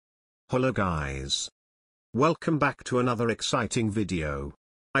Hello guys. Welcome back to another exciting video.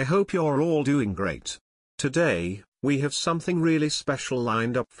 I hope you're all doing great. Today, we have something really special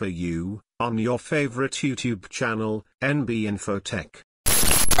lined up for you, on your favorite YouTube channel, NB InfoTech.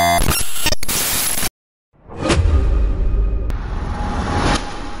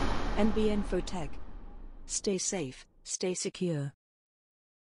 NB InfoTech. Stay safe, stay secure.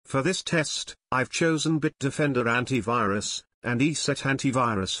 For this test, I've chosen Bitdefender Antivirus and ESET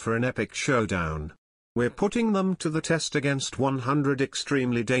Antivirus for an epic showdown. We're putting them to the test against 100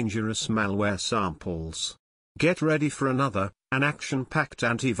 extremely dangerous malware samples. Get ready for an action-packed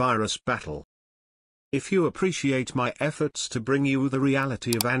antivirus battle. If you appreciate my efforts to bring you the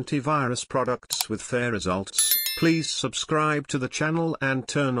reality of antivirus products with fair results, please subscribe to the channel and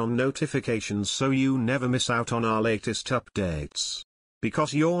turn on notifications so you never miss out on our latest updates.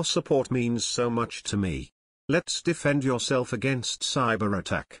 Because your support means so much to me. Let's defend yourself against cyber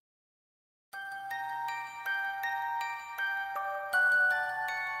attack.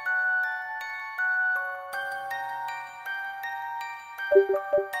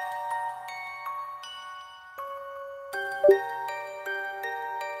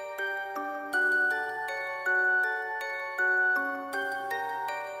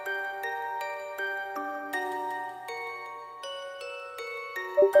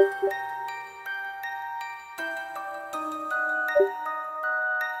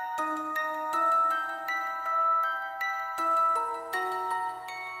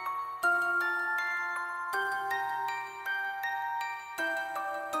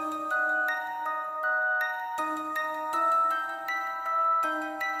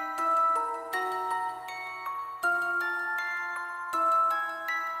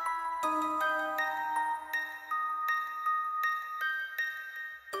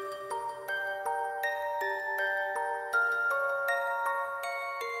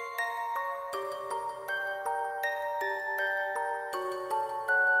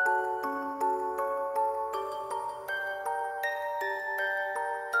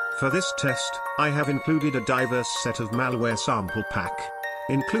 For this test, I have included a diverse set of malware sample pack.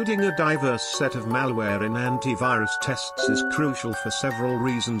 Including a diverse set of malware in antivirus tests is crucial for several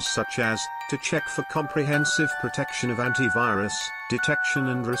reasons, such as, to check for comprehensive protection of antivirus, detection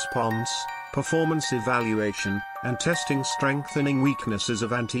and response, performance evaluation, and testing strengthening weaknesses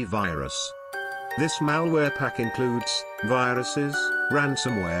of antivirus. This malware pack includes viruses,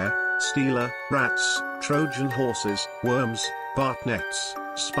 ransomware, stealer, rats, Trojan horses, worms, botnets,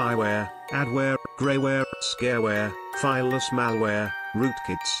 spyware, adware, greyware, scareware, fileless malware,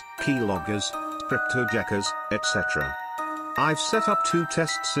 rootkits, keyloggers, cryptojackers, etc. I've set up two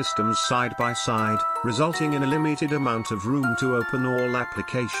test systems side by side, resulting in a limited amount of room to open all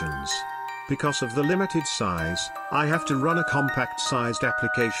applications. Because of the limited size, I have to run a compact-sized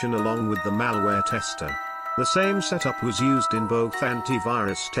application along with the malware tester. The same setup was used in both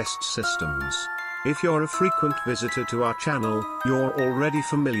antivirus test systems. If you're a frequent visitor to our channel, you're already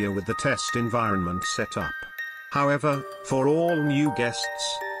familiar with the test environment setup. However, for all new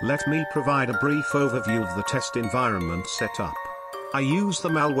guests, let me provide a brief overview of the test environment setup. I use the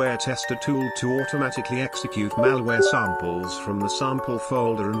malware tester tool to automatically execute malware samples from the sample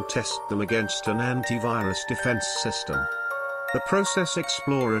folder and test them against an antivirus defense system. The Process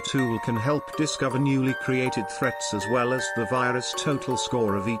Explorer tool can help discover newly created threats as well as the virus total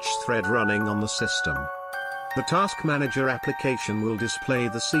score of each thread running on the system. The Task Manager application will display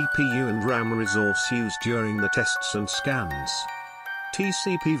the CPU and RAM resource used during the tests and scans.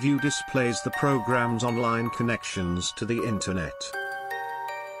 TCP View displays the program's online connections to the internet.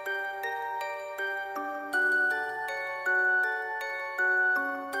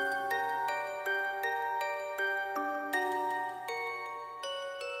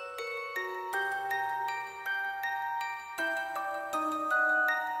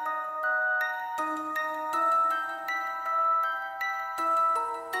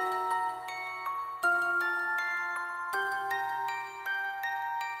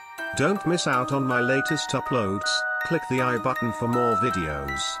 Don't miss out on my latest uploads, click the I button for more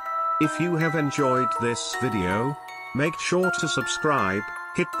videos. If you have enjoyed this video, make sure to subscribe,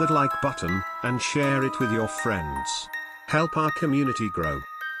 hit that like button, and share it with your friends. Help our community grow.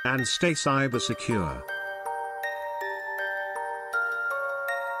 And stay cyber secure.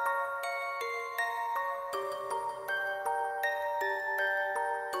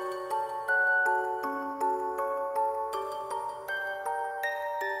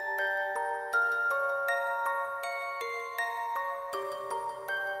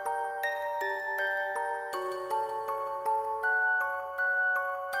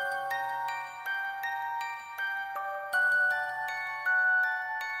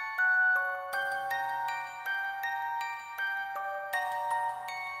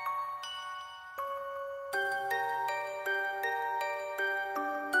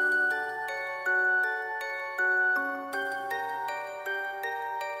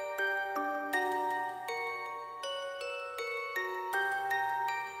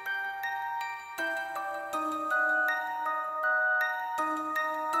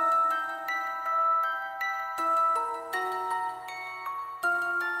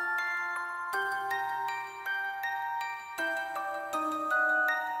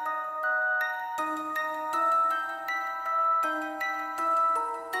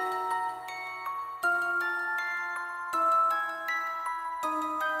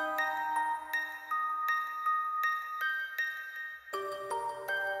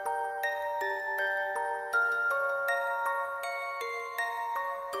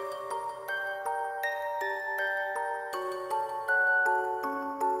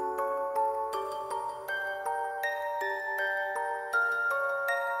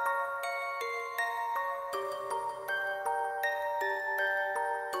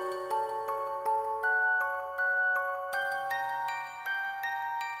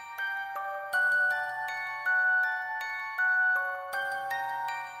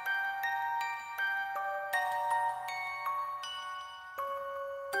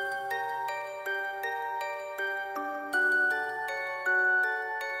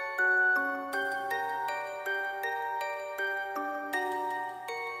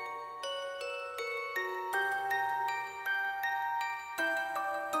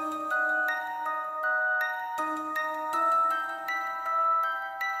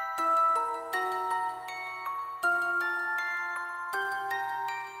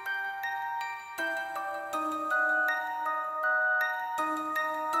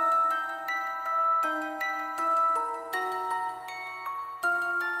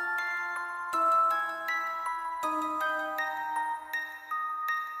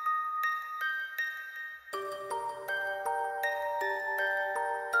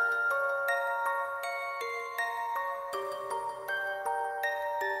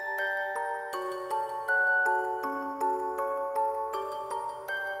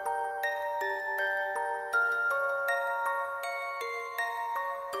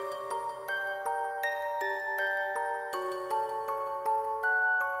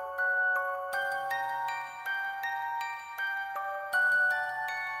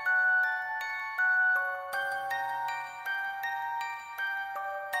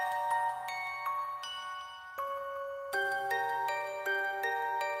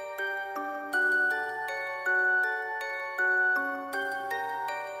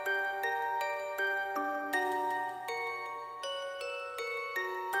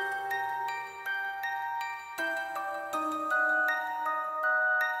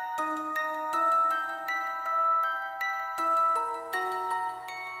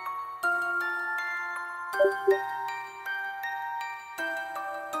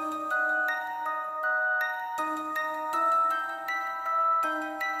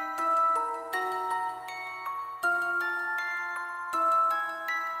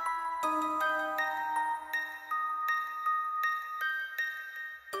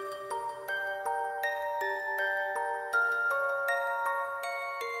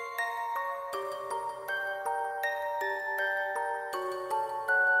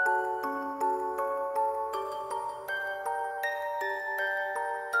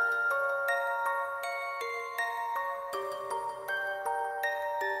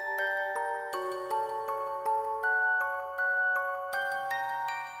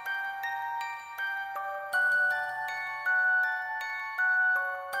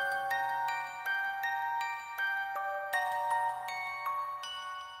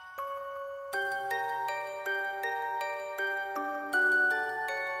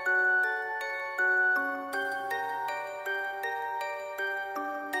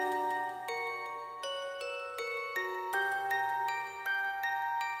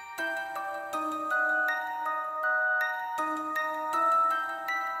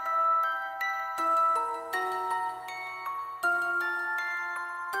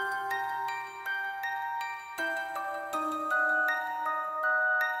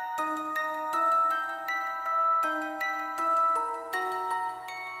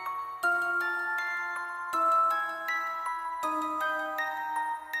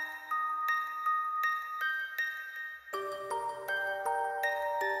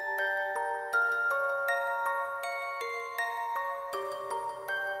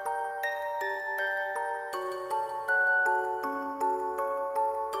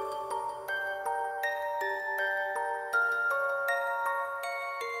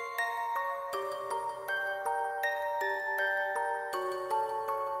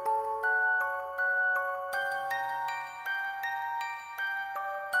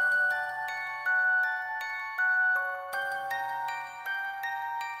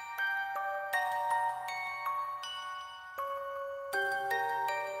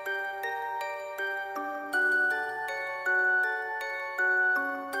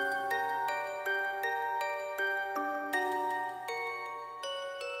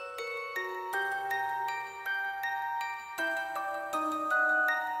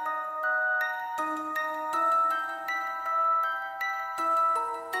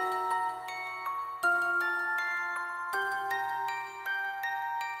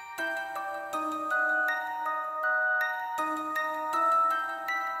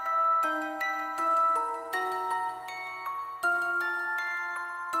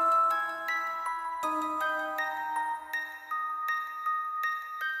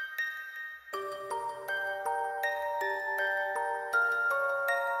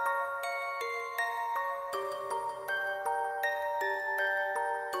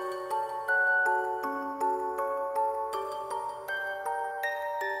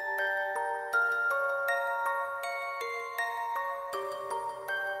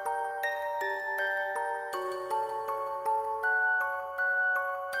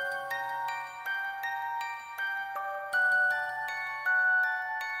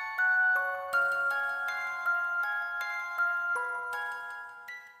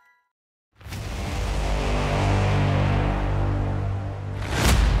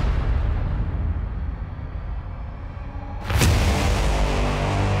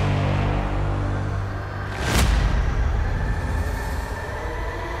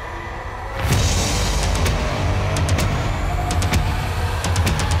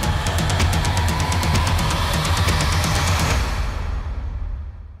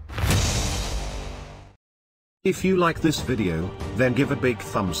 If you like this video, then give a big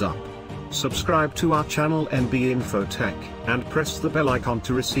thumbs up. Subscribe to our channel NB InfoTech, and press the bell icon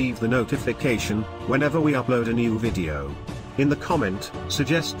to receive the notification whenever we upload a new video. In the comment,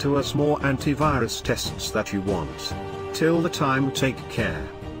 suggest to us more antivirus tests that you want. Till the time, take care.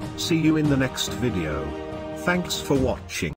 See you in the next video. Thanks for watching.